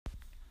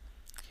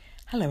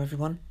Hello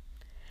everyone.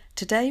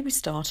 Today we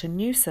start a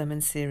new sermon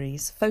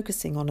series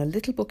focusing on a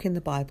little book in the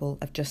Bible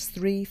of just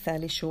 3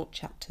 fairly short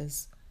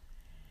chapters.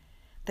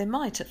 They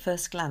might at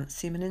first glance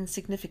seem an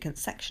insignificant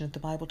section of the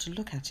Bible to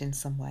look at in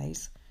some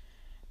ways,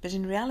 but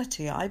in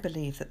reality I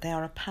believe that they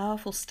are a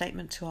powerful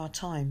statement to our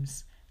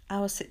times,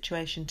 our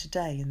situation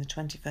today in the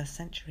 21st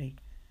century.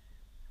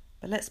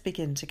 But let's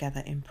begin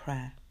together in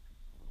prayer.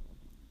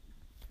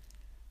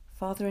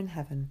 Father in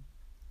heaven,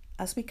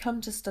 as we come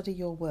to study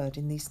your word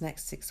in these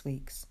next 6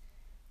 weeks,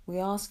 we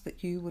ask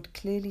that you would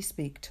clearly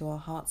speak to our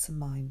hearts and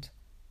mind.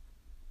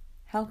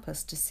 Help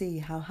us to see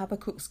how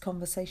Habakkuk's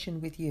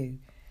conversation with you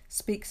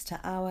speaks to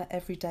our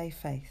everyday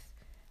faith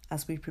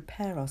as we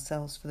prepare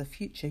ourselves for the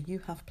future you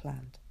have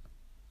planned.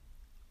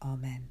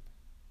 Amen.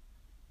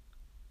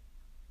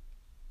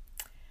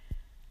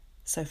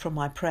 So from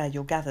my prayer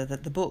you'll gather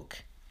that the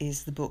book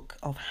is the book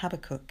of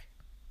Habakkuk.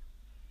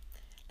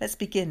 Let's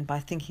begin by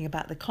thinking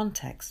about the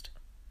context.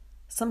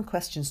 Some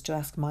questions to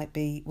ask might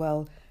be,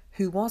 well,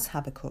 who was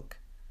Habakkuk?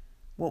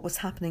 What was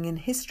happening in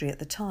history at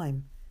the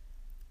time?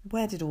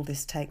 Where did all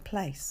this take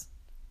place?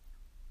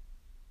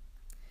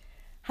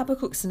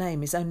 Habakkuk's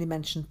name is only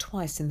mentioned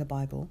twice in the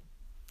Bible,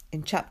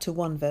 in chapter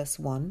 1 verse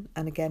 1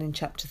 and again in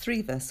chapter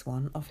 3 verse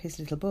 1 of his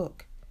little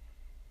book.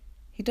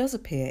 He does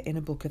appear in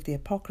a book of the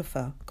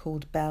Apocrypha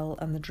called Bel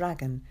and the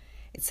Dragon.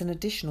 It's an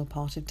additional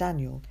part of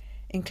Daniel,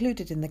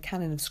 included in the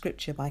canon of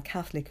Scripture by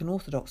Catholic and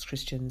Orthodox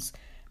Christians,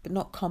 but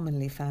not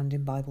commonly found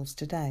in Bibles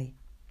today.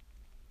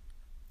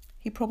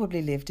 He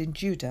probably lived in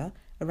Judah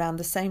around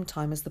the same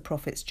time as the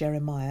prophets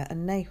Jeremiah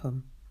and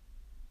Nahum.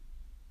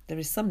 There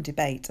is some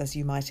debate, as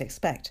you might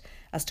expect,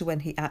 as to when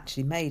he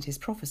actually made his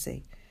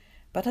prophecy,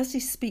 but as he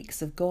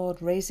speaks of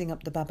God raising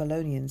up the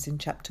Babylonians in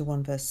chapter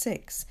 1 verse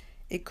 6,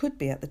 it could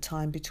be at the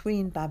time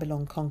between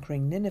Babylon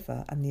conquering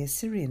Nineveh and the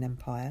Assyrian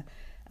Empire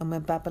and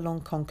when Babylon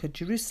conquered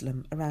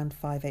Jerusalem around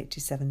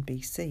 587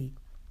 BC.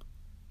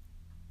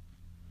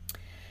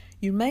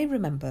 You may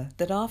remember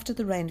that after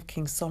the reign of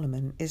King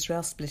Solomon,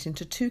 Israel split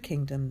into 2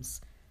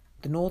 kingdoms,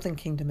 the northern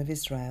kingdom of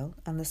Israel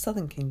and the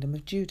southern kingdom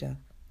of Judah.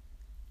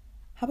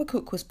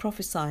 Habakkuk was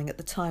prophesying at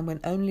the time when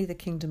only the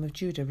kingdom of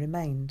Judah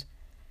remained.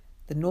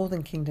 The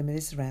northern kingdom of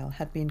Israel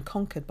had been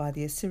conquered by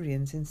the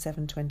Assyrians in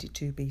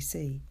 722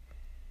 BC.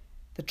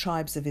 The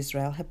tribes of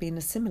Israel had been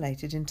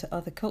assimilated into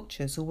other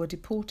cultures or were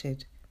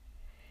deported.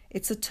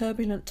 It's a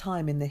turbulent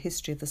time in the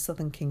history of the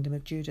southern kingdom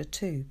of Judah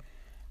too.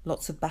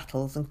 Lots of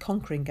battles and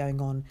conquering going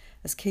on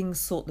as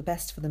kings sought the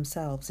best for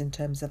themselves in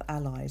terms of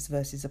allies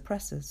versus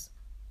oppressors.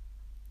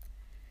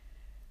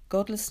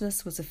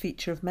 Godlessness was a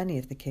feature of many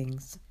of the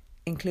kings,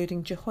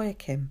 including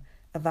Jehoiakim,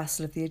 a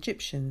vassal of the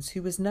Egyptians,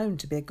 who was known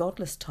to be a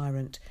godless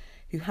tyrant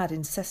who had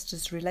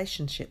incestuous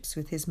relationships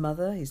with his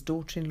mother, his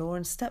daughter-in-law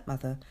and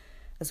stepmother,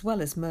 as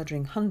well as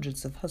murdering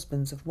hundreds of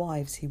husbands of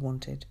wives he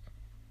wanted.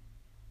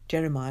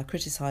 Jeremiah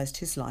criticised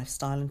his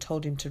lifestyle and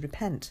told him to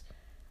repent.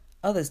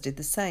 Others did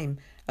the same,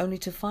 only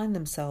to find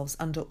themselves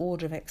under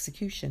order of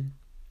execution.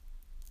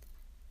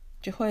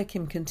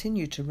 Jehoiakim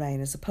continued to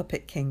reign as a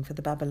puppet king for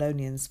the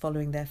Babylonians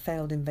following their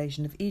failed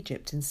invasion of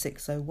Egypt in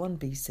 601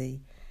 BC.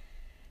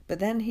 But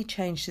then he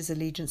changed his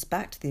allegiance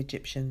back to the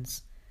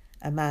Egyptians,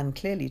 a man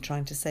clearly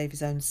trying to save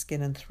his own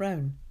skin and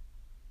throne.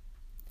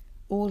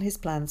 All his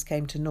plans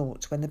came to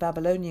naught when the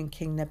Babylonian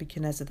king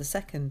Nebuchadnezzar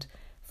II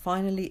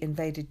finally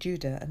invaded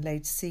Judah and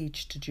laid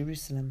siege to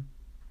Jerusalem.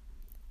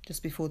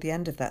 Just before the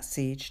end of that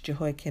siege,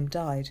 Jehoiakim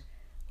died.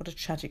 What a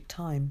tragic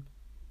time.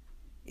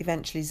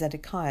 Eventually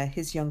Zedekiah,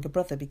 his younger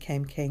brother,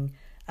 became king,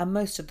 and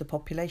most of the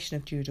population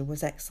of Judah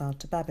was exiled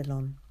to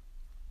Babylon.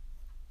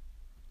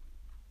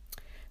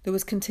 There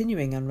was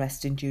continuing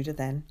unrest in Judah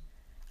then.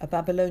 A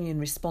Babylonian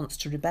response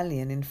to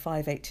rebellion in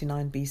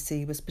 589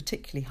 BC was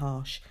particularly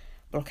harsh,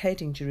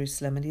 blockading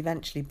Jerusalem and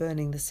eventually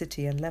burning the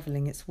city and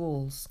levelling its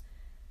walls.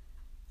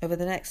 Over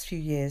the next few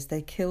years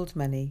they killed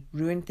many,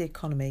 ruined the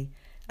economy,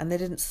 and they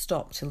didn't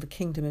stop till the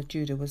kingdom of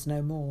Judah was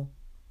no more.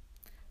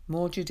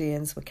 More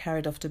Judeans were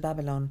carried off to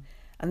Babylon,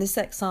 and this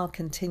exile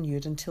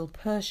continued until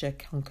Persia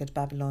conquered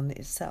Babylon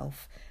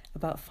itself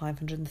about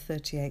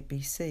 538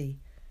 BC.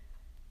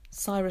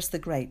 Cyrus the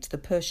Great, the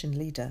Persian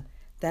leader,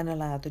 then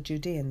allowed the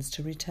Judeans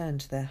to return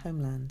to their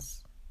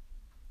homelands.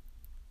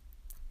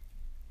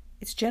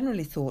 It's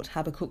generally thought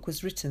Habakkuk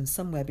was written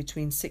somewhere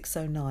between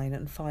 609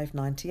 and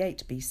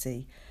 598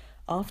 BC,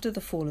 after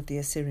the fall of the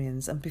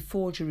Assyrians and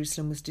before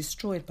Jerusalem was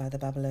destroyed by the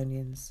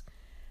Babylonians.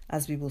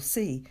 As we will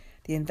see,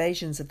 the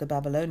invasions of the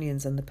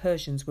Babylonians and the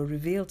Persians were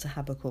revealed to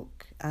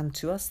Habakkuk, and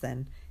to us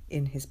then,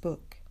 in his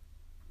book.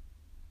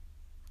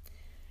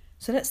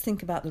 So let's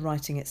think about the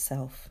writing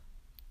itself.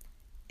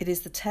 It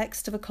is the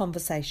text of a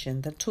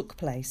conversation that took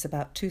place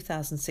about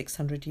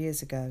 2,600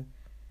 years ago.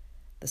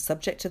 The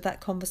subject of that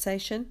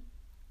conversation?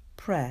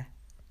 Prayer.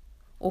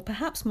 Or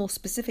perhaps more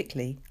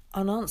specifically,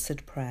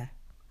 unanswered prayer.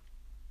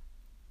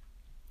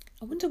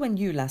 I wonder when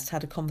you last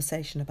had a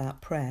conversation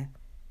about prayer.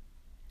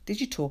 Did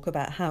you talk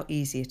about how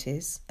easy it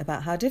is,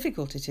 about how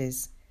difficult it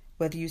is,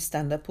 whether you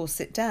stand up or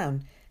sit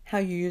down, how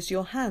you use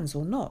your hands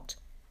or not?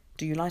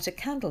 Do you light a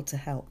candle to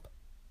help?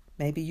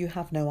 Maybe you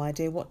have no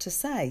idea what to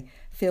say,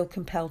 feel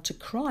compelled to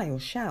cry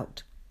or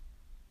shout.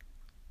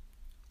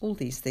 All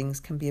these things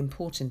can be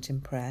important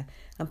in prayer,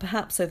 and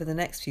perhaps over the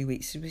next few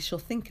weeks we shall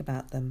think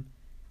about them.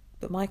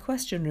 But my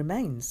question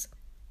remains,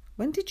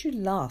 when did you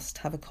last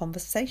have a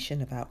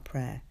conversation about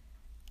prayer,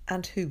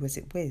 and who was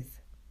it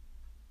with?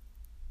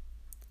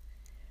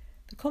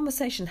 The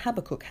conversation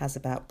Habakkuk has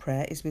about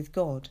prayer is with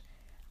God,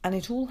 and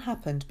it all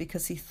happened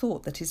because he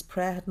thought that his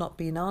prayer had not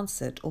been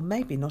answered, or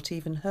maybe not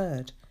even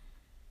heard.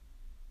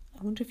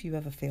 I wonder if you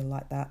ever feel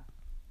like that.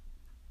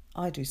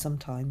 I do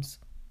sometimes.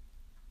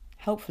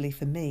 Helpfully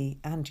for me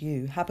and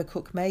you,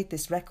 Habakkuk made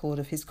this record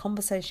of his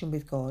conversation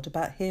with God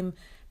about him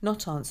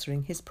not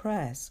answering his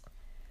prayers.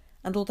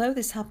 And although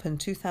this happened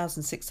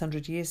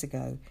 2,600 years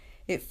ago,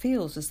 it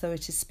feels as though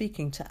it is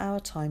speaking to our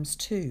times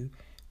too,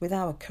 with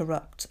our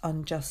corrupt,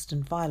 unjust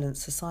and violent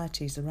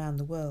societies around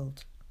the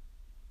world.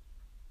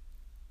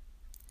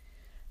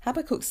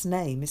 Habakkuk's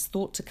name is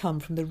thought to come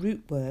from the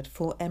root word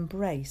for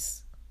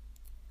embrace.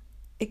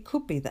 It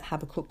could be that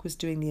Habakkuk was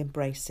doing the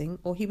embracing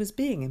or he was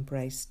being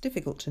embraced,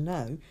 difficult to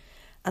know,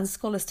 and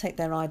scholars take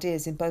their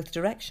ideas in both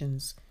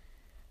directions.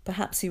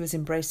 Perhaps he was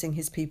embracing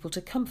his people to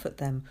comfort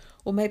them,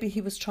 or maybe he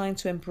was trying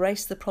to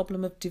embrace the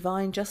problem of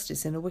divine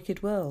justice in a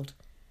wicked world.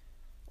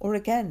 Or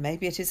again,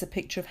 maybe it is a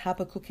picture of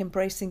Habakkuk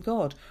embracing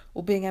God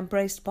or being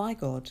embraced by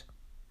God.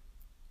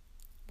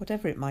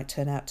 Whatever it might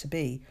turn out to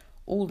be,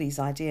 all these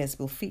ideas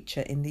will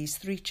feature in these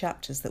 3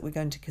 chapters that we're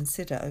going to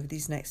consider over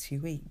these next few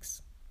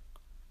weeks.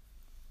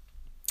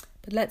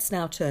 But let's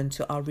now turn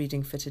to our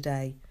reading for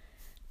today,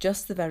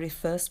 just the very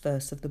first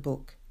verse of the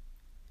book.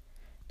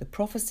 The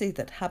prophecy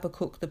that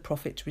Habakkuk the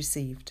prophet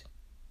received.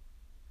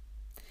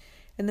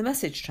 In the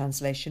Message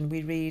translation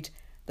we read,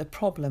 "The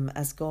problem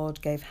as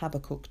God gave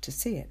Habakkuk to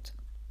see it."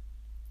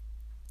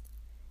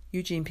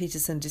 Eugene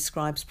Peterson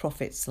describes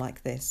prophets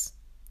like this.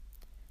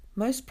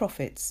 Most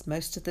prophets,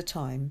 most of the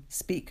time,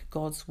 speak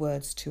God's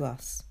words to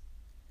us.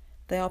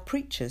 They are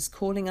preachers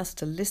calling us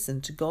to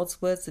listen to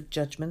God's words of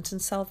judgment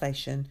and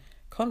salvation,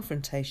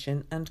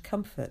 confrontation and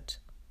comfort.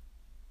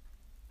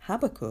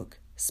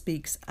 Habakkuk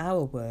speaks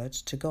our word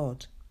to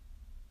God.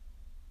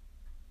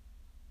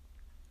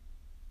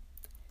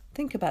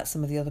 Think about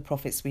some of the other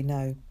prophets we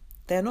know.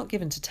 They are not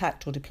given to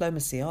tact or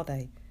diplomacy, are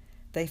they?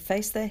 They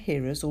face their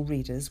hearers or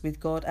readers with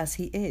God as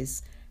he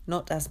is,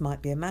 not as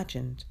might be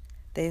imagined.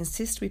 They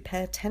insist we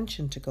pay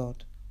attention to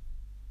God.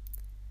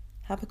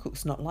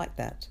 Habakkuk's not like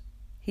that.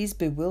 He's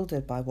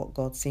bewildered by what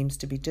God seems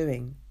to be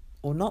doing,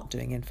 or not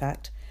doing in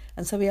fact,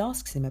 and so he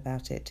asks him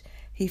about it.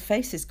 He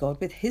faces God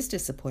with his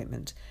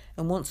disappointment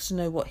and wants to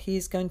know what he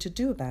is going to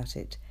do about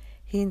it.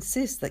 He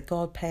insists that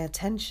God pay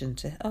attention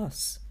to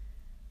us,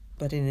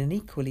 but in an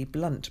equally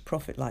blunt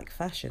prophet-like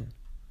fashion.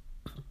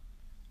 I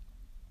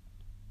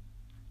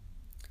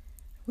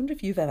wonder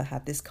if you've ever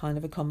had this kind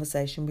of a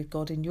conversation with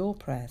God in your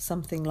prayer,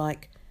 something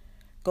like,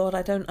 "God,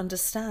 I don't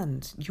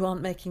understand. You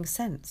aren't making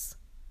sense."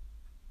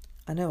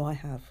 I know I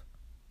have.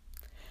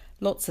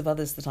 Lots of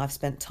others that I've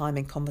spent time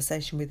in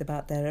conversation with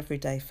about their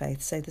everyday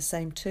faith say the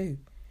same too.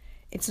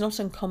 It's not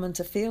uncommon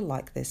to feel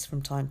like this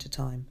from time to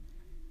time.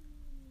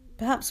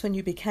 Perhaps when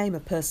you became a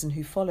person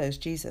who follows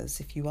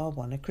Jesus, if you are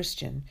one, a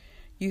Christian,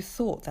 you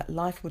thought that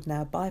life would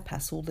now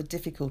bypass all the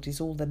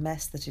difficulties, all the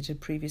mess that it had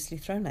previously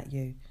thrown at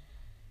you.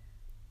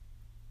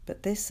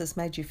 But this has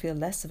made you feel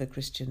less of a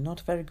Christian,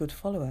 not a very good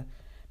follower,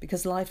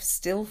 because life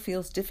still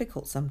feels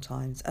difficult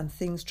sometimes and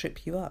things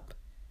trip you up.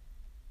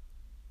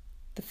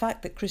 The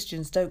fact that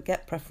Christians don't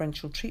get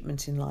preferential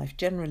treatment in life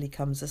generally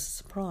comes as a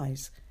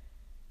surprise.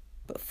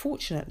 But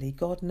fortunately,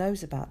 God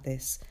knows about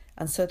this,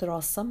 and so there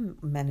are some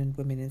men and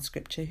women in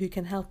Scripture who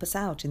can help us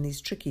out in these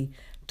tricky,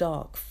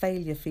 dark,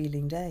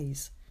 failure-feeling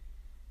days.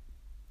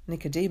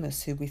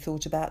 Nicodemus, who we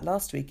thought about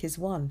last week, is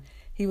one.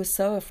 He was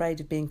so afraid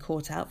of being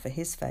caught out for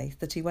his faith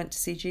that he went to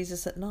see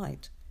Jesus at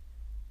night.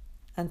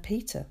 And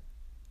Peter,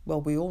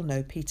 well, we all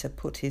know Peter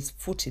put his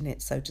foot in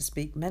it, so to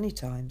speak, many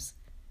times.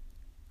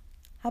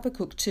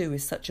 Habakkuk too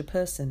is such a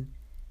person.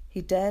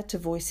 He dared to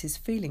voice his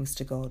feelings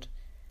to God,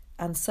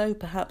 and so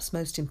perhaps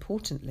most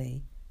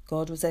importantly,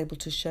 God was able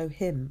to show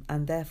him,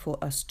 and therefore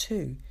us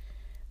too,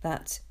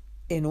 that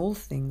in all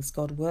things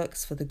God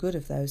works for the good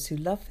of those who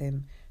love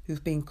him,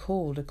 who've been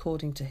called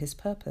according to his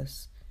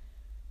purpose.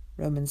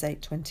 Romans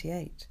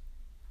 8:28,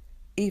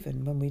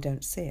 even when we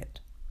don't see it.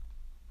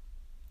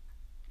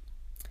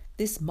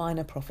 This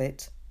minor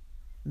prophet,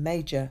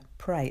 major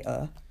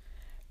prayer,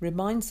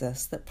 reminds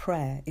us that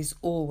prayer is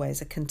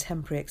always a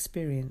contemporary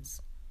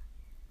experience.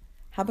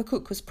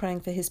 Habakkuk was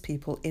praying for his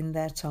people in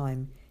their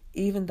time,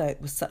 even though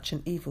it was such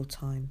an evil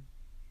time.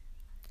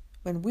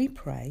 When we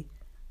pray,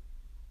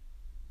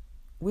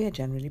 we are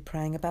generally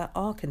praying about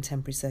our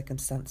contemporary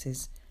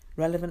circumstances,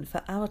 relevant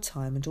for our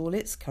time and all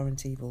its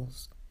current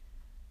evils.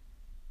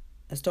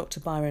 As Dr.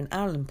 Byron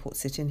Allen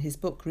puts it in his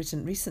book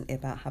written recently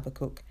about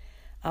Habakkuk,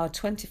 our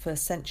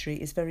 21st century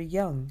is very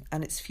young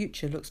and its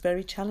future looks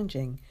very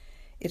challenging.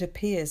 It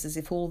appears as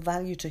if all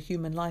value to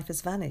human life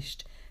has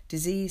vanished.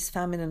 Disease,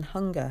 famine and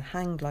hunger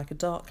hang like a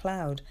dark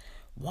cloud.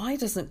 Why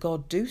doesn't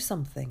God do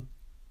something?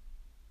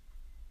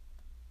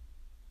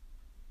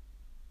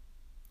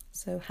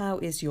 So how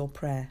is your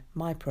prayer,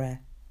 my prayer?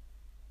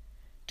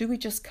 Do we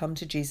just come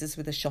to Jesus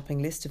with a shopping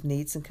list of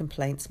needs and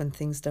complaints when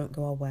things don't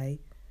go our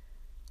way?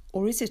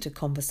 Or is it a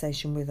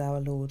conversation with our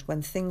Lord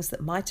when things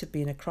that might have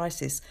been a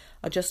crisis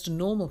are just a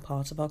normal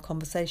part of our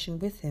conversation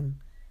with him?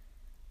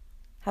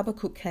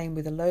 Habakkuk came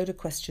with a load of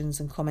questions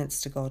and comments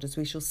to God, as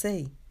we shall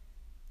see.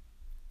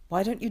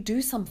 Why don't you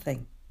do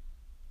something?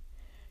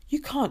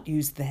 You can't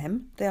use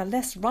them. They are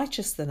less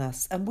righteous than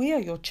us, and we are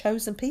your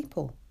chosen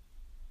people.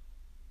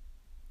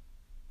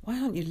 Why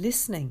aren't you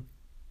listening?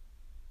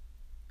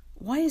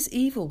 Why is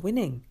evil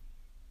winning?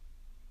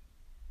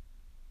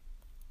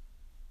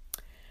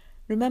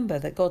 Remember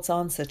that God's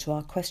answer to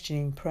our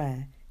questioning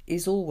prayer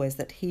is always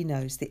that he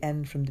knows the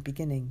end from the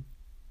beginning.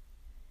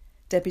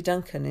 Debbie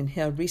Duncan, in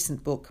her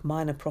recent book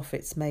Minor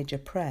Prophets, Major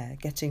Prayer,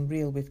 Getting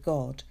Real with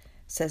God,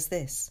 says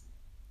this: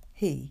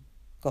 He,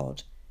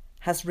 God,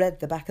 has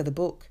read the back of the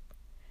book.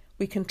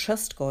 We can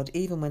trust God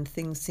even when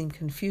things seem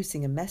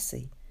confusing and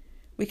messy.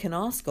 We can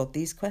ask God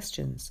these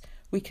questions.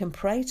 We can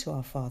pray to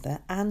our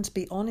Father and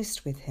be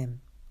honest with him.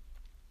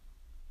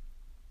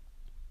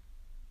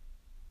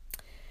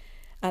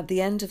 At the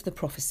end of the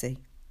prophecy,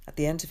 at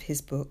the end of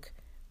his book,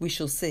 we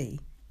shall see,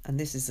 and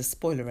this is a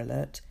spoiler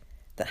alert,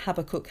 that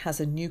Habakkuk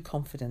has a new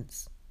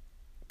confidence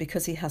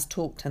because he has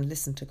talked and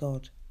listened to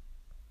God.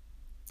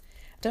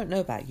 I don't know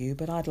about you,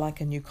 but I'd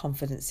like a new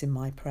confidence in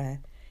my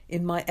prayer,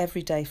 in my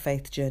everyday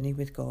faith journey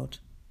with God.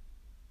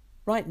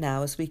 Right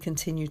now, as we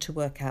continue to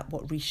work out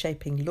what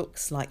reshaping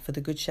looks like for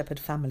the Good Shepherd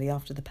family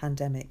after the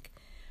pandemic,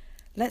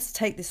 let's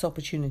take this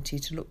opportunity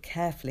to look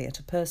carefully at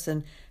a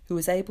person who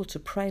is able to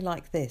pray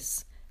like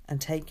this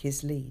and take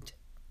his lead.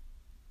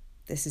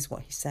 This is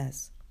what he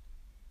says.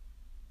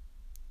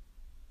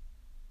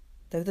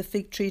 Though the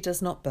fig tree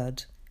does not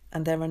bud,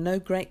 and there are no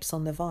grapes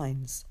on the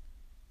vines,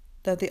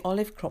 though the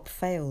olive crop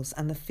fails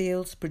and the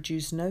fields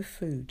produce no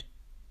food,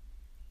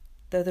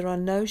 though there are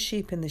no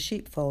sheep in the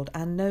sheepfold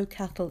and no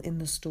cattle in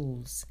the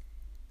stalls,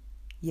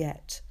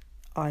 yet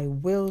I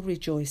will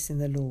rejoice in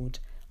the Lord.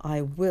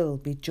 I will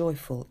be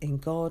joyful in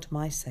God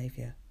my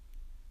Saviour.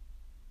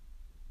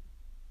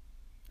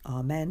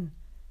 Amen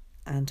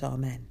and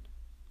amen.